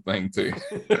 37 is a thing too.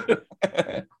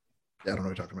 I don't know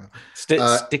what you're talking about.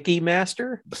 Sticky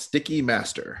Master? Sticky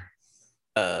Master.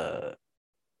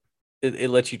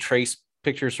 It lets you trace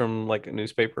pictures from like a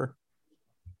newspaper.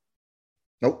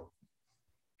 Nope.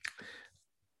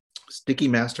 Sticky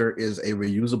Master is a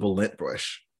reusable lint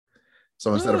brush.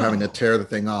 So instead of having to tear the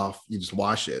thing off, you just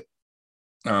wash it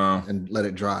and let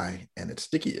it dry, and it's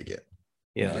sticky again.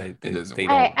 Yeah,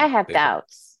 I have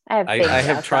doubts. I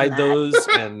have tried those,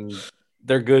 and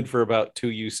they're good for about 2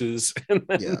 uses.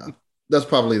 Yeah, that's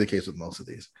probably the case with most of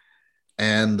these.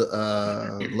 And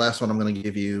last one I'm going to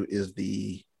give you is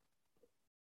the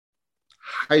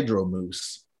Hydro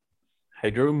Mousse.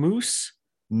 Hydro Mousse?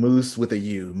 Mousse with a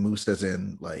U. Mousse as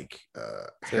in like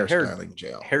hairstyling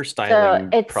gel.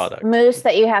 Hairstyling product. Mousse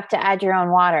that you have to add your own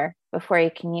water before you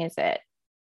can use it.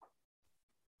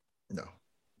 No.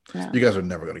 You guys are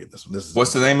never going to get this one.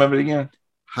 What's the name of it again?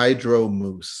 Hydro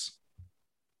Mousse.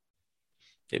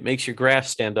 It makes your grass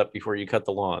stand up before you cut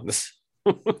the lawns.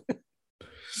 You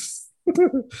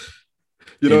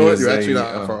know what? You're actually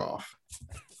not far off.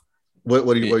 What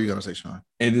are you going to say, Sean?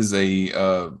 It is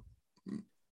a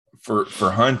for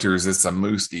hunters, it's a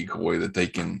moose decoy that they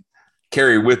can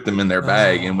carry with them in their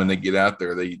bag, and when they get out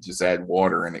there, they just add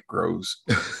water and it grows.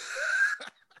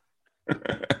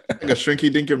 Like a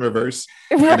Shrinky Dink in reverse,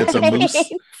 and it's a moose.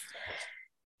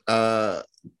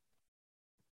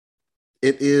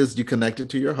 It is, you connect it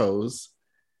to your hose,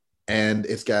 and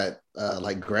it's got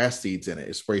like grass seeds in it.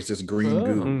 It sprays this green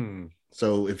goo.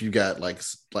 So if you got like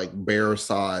bare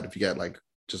sod, if you got like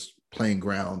just plain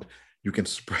ground, you can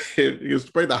spray it. You can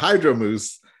spray the Hydro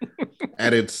Moose,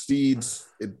 and it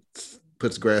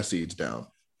puts grass seeds down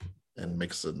and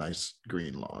makes a nice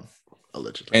green lawn,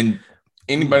 allegedly. And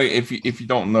anybody, if you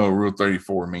don't know, Rule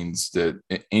 34 means that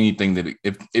anything that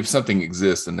if something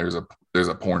exists, then there's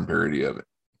a porn parody of it.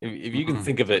 If you can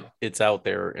think of it, it's out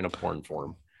there in a porn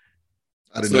form.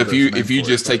 So if you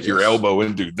just take your elbow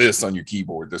and do this on your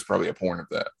keyboard, there's probably a porn of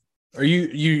that. Are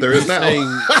you there is saying,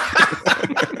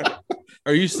 now.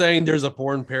 Are you saying there's a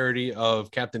porn parody of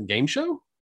Captain Game Show?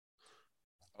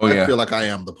 Oh yeah, I feel like I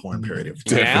am the porn parody.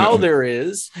 Now there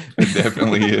is. It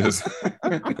definitely is.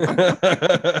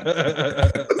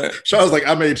 Sean's like,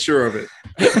 I made sure of it.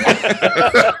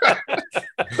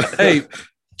 Hey,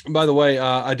 by the way,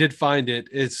 I did find it.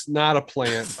 It's not a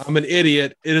plant. I'm an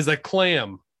idiot. It is a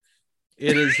clam.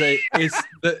 It is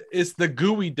it's the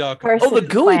gooey duck. Oh, the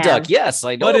gooey duck. Yes,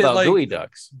 I know about gooey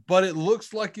ducks. But it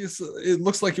looks like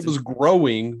it was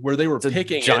growing where they were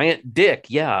picking giant dick.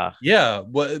 Yeah. Yeah.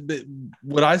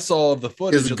 What I saw of the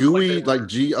footage is gooey like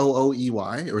Gooey,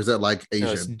 or is that like Asian?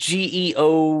 No, it's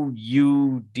Geouduck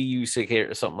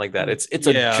or something like that. It's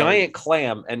a giant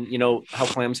clam, and you know how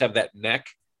clams have that neck.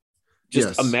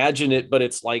 Just imagine it, but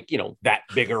it's like, you know, that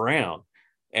big around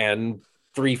and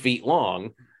 3 feet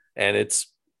long. And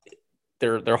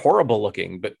they're horrible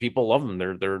looking, but people love them.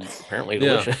 They're apparently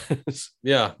delicious.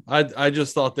 Yeah. I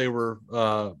just thought they were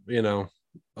a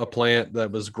plant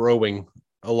that was growing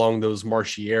along those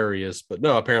marshy areas, but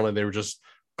no, apparently they were just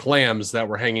clams that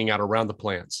were hanging out around the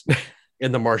plants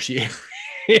in the marshy area.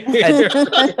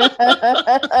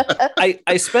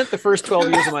 I spent the first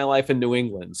 12 years of my life in New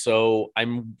England, so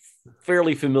I'm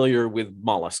fairly familiar with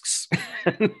mollusks.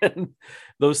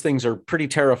 Those things are pretty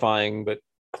terrifying, but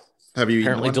have you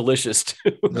apparently delicious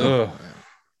too. No.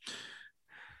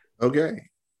 Okay.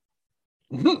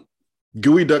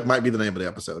 Gooey Duck might be the name of the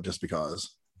episode, just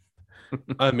because.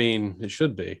 I mean, it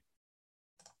should be.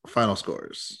 Final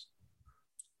scores.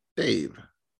 Dave,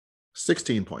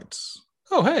 16 points.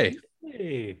 Oh, hey.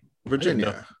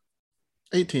 Virginia,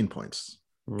 18 points.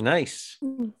 Nice.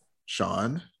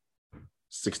 Sean,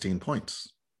 16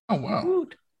 points. Oh, wow.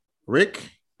 Rick,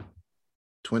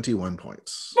 21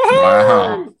 points.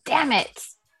 Wow. Damn it.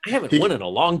 I haven't won in a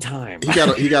long time. He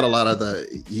got a lot of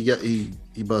he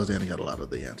buzzed in and got a lot of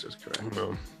the answers correct.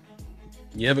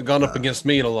 You haven't gone up against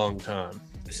me in a long time.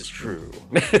 This is true.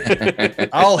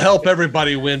 I'll help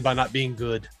everybody win by not being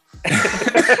good.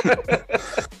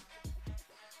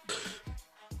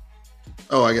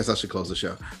 Oh, I guess I should close the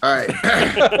show. All right.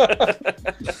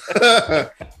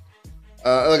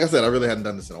 Like I said, I really hadn't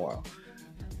done this in a while.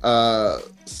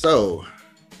 So,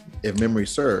 if memory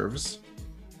serves,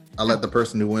 I let the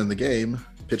person who won the game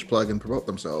pitch plug and promote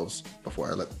themselves before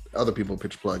I let other people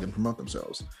pitch plug and promote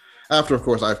themselves. After, of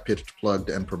course, I've pitched, plugged,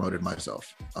 and promoted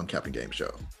myself on Captain Game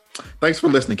Show. Thanks for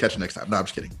listening. Catch you next time. No, I'm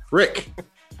just kidding. Rick.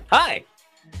 Hi.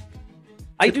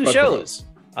 I do shows.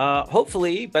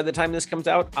 Hopefully, by the time this comes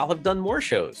out, I'll have done more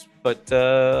shows. But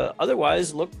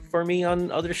otherwise, look for me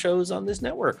on other shows on this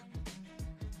network.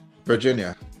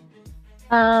 Virginia.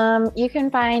 You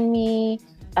can find me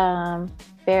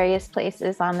various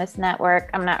places on this network.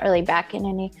 I'm not really back in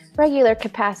any regular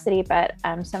capacity, but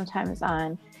sometimes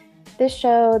on this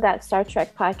show, that Star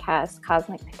Trek podcast,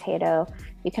 Cosmic Potato.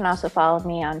 You can also follow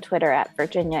me on Twitter at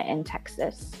Virginia in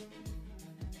Texas.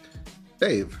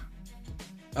 Dave.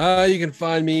 You can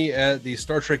find me at the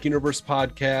Star Trek Universe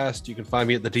podcast. You can find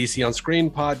me at the DC on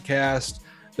Screen podcast,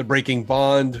 the Breaking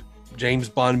Bond, James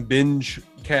Bond binge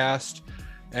cast.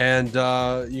 And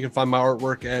you can find my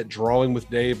artwork at Drawing with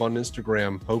Dave on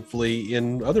Instagram, hopefully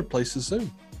in other places soon.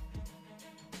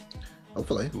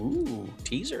 Hopefully. Ooh,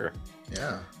 teaser.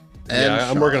 Yeah. And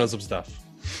I'm working on some stuff.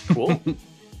 Cool.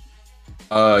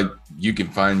 You can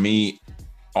find me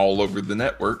all over the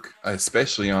network,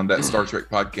 especially on that Star Trek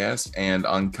podcast and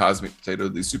on Cosmic Potato,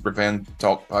 the Superfan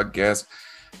Talk podcast,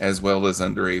 as well as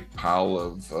under a pile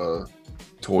of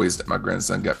toys that my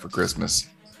grandson got for Christmas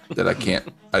that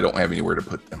I don't have anywhere to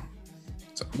put them.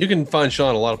 So you can find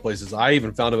Sean a lot of places. I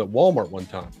even found him at Walmart one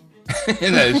time.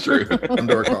 That is true.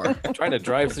 Under a car. Trying to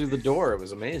drive through the door. It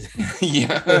was amazing.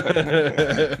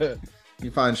 Yeah.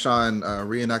 You find Sean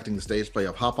reenacting the stage play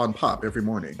of Hop on Pop every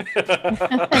morning.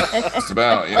 Just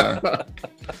about, yeah.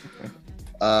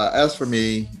 As for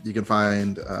me, you can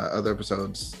find other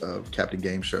episodes of Captain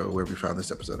Game Show wherever you found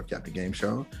this episode of Captain Game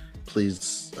Show.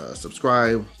 Please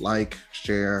subscribe, like,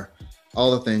 share,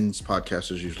 all the things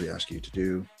podcasters usually ask you to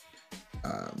do.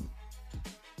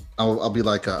 I'll be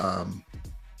like a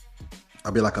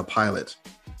pilot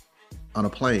on a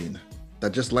plane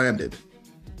that just landed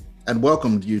and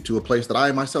welcomed you to a place that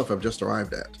I myself have just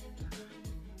arrived at.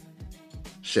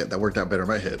 Shit, that worked out better in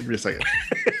my head. Give me a second.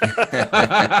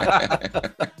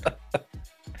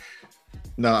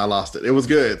 No, I lost it. It was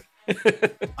good.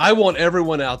 I want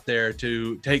everyone out there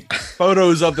to take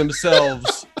photos of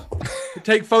themselves.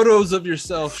 Take photos of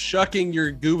yourself shucking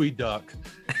your gooey duck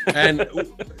and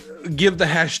give the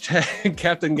hashtag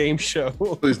Captain Game Show.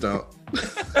 Please don't.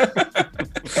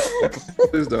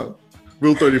 Please don't.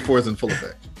 Rule 34 is in full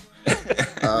effect.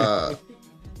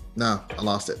 No, I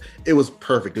lost it. It was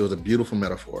perfect. It was a beautiful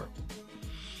metaphor.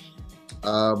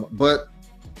 But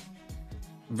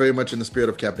very much in the spirit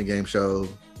of Captain Game Show,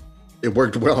 it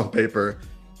worked well on paper,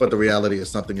 but the reality is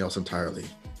something else entirely.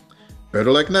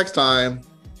 Better luck next time,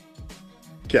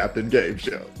 Captain Game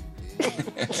Show.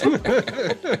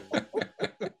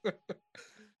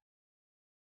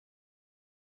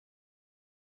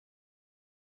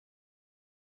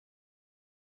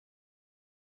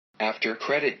 After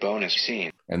credit bonus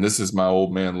scene. And this is my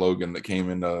old man Logan that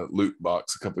came in a loot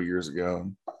box a couple years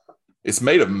ago. It's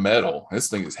made of metal. This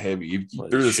thing is heavy. If you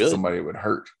threw this at somebody, it would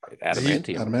hurt.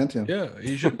 Adamantium. Yeah,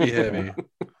 he should be heavy.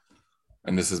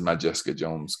 And this is my Jessica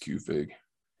Jones Q fig.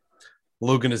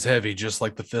 Logan is heavy, just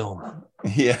like the film.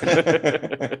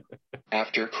 Yeah.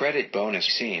 After credit bonus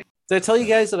scene. Did I tell you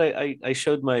guys that I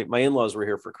showed my in-laws were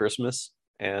here for Christmas,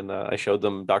 and I showed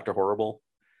them Dr. Horrible?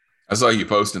 I saw you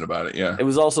posting about it. Yeah. It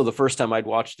was also the first time I'd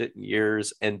watched it in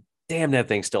years, and damn, that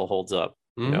thing still holds up.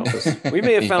 You know, we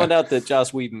may have found out that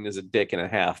Joss Whedon is a dick and a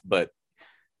half, but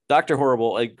Dr.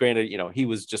 Horrible, granted, you know, he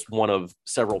was just one of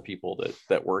several people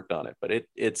that worked on it, but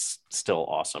it's still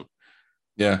awesome.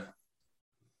 Yeah.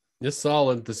 It's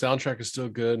solid. The soundtrack is still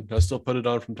good. I still put it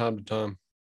on from time to time.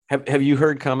 Have you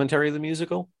heard Commentary of the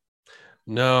Musical?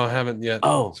 No, I haven't yet.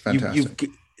 Oh, it's fantastic.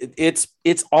 It's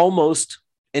almost,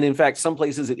 and in fact, some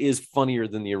places it is funnier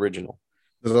than the original.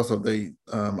 There's also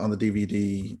on the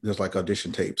DVD, there's like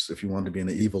audition tapes if you wanted to be in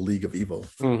the Evil League of Evil.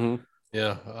 Mm-hmm.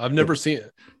 Yeah, I've never seen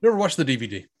it. Never watched the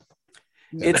DVD.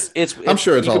 I'm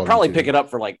sure it's you all could probably on YouTube. pick it up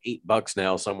for like $8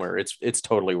 now somewhere. It's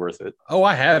totally worth it. Oh,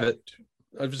 I have it.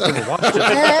 I've just never watched it.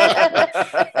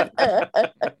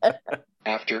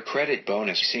 After credit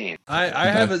bonus scene. I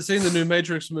haven't seen the new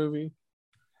Matrix movie.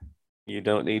 You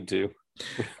don't need to.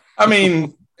 I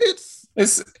mean, it's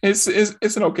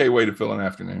an okay way to fill an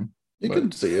afternoon. You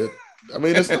can see it. I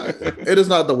mean, it is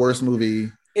not the worst movie.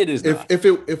 It is not. If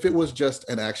it was just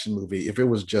an action movie, if it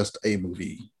was just a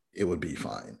movie, it would be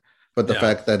fine. But the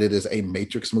fact that it is a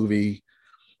Matrix movie,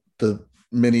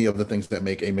 many of the things that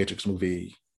make a Matrix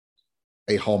movie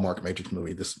a Hallmark Matrix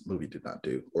movie, this movie did not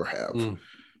do or have.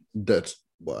 That's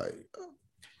why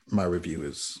my review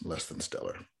is less than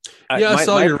stellar. I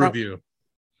saw your review.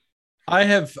 I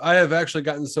have actually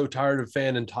gotten so tired of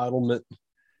fan entitlement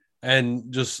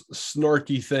and just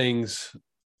snarky things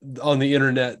on the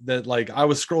internet that, like, I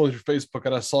was scrolling through Facebook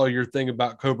and I saw your thing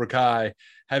about Cobra Kai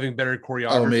having better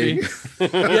choreography.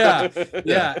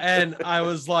 Yeah. And I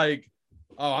was like,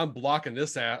 oh, I'm blocking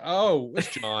this out. Oh,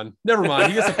 it's John. Never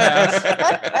mind. He gets a pass.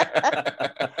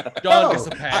 John gets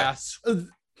a pass. The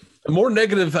more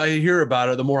negative I hear about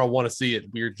it, the more I want to see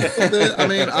it. Weird. I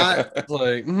mean, I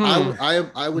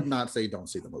would not say don't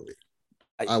see the movie.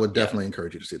 I would definitely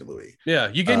encourage you to see the movie.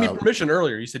 Yeah, you gave me permission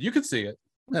earlier. You said you could see it.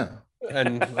 Yeah.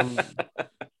 And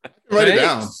write it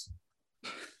down.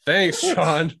 Thanks,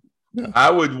 Sean.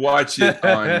 I would watch it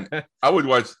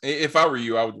if I were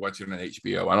you, I would watch it on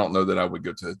HBO. I don't know that I would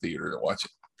go to the theater to watch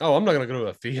it. Oh, I'm not going to go to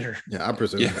a theater. Yeah, I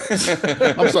presume. Yeah.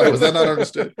 I'm sorry, was that not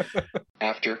understood?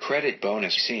 After credit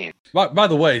bonus scene. By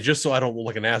the way, just so I don't look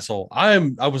like an asshole, I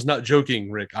was not joking,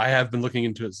 Rick. I have been looking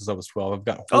into it since I was 12. I've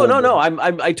got no,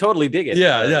 I totally dig it.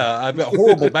 Yeah, I've got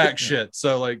horrible back shit.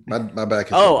 So like my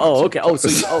back. Okay.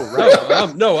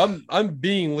 Right. I'm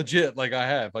being legit. Like I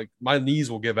have my knees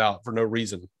will give out for no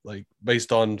reason, like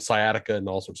based on sciatica and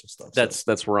all sorts of stuff.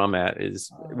 That's where I'm at.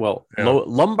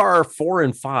 Lumbar 4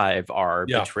 and 5 are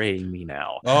betraying me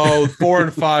now. Oh, 4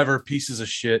 and 5 are pieces of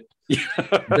shit.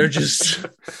 They're just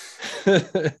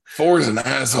 4 is an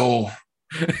asshole.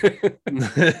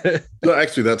 No,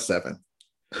 actually, that's 7.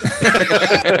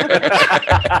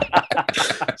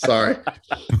 Sorry.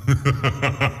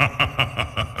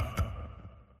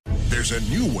 There's a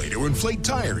new way to inflate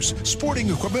tires, sporting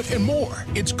equipment, and more.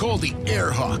 It's called the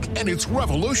AirHawk, and it's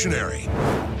revolutionary.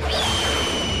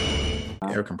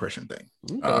 Air compression thing.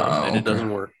 And it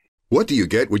doesn't work. What do you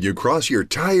get when you cross your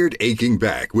tired, aching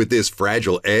back with this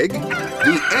fragile egg?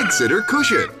 The Egg Sitter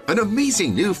Cushion, an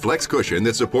amazing new flex cushion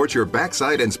that supports your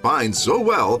backside and spine so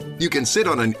well you can sit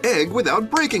on an egg without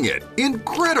breaking it.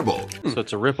 Incredible! So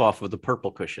it's a ripoff of the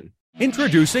purple cushion.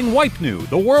 Introducing Wipe New,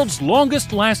 the world's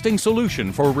longest-lasting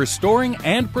solution for restoring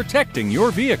and protecting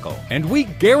your vehicle. And we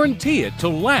guarantee it to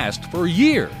last for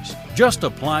years. Just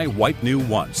apply Wipe New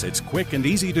once. It's quick and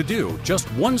easy to do. Just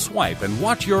one swipe and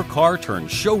watch your car turn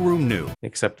showroom new.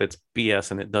 Except it's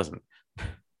BS and it doesn't.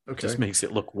 Okay. Just makes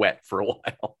it look wet for a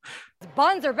while.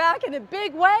 Buns are back in a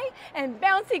big way, and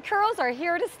bouncy curls are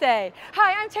here to stay.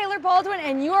 Hi, I'm Taylor Baldwin,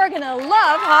 and you are gonna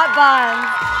love hot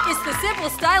buns. It's the simple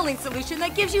styling solution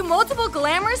that gives you multiple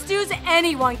glamorous do's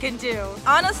anyone can do.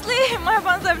 Honestly, my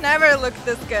buns have never looked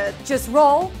this good. Just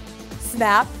roll,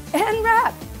 snap, and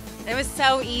wrap. It was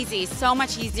so easy, so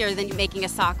much easier than making a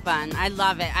sock bun. I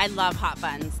love it. I love hot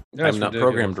buns. I'm not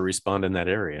programmed to respond in that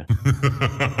area.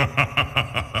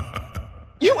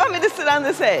 You want me to sit on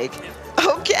this egg?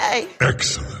 Okay.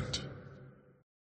 Excellent.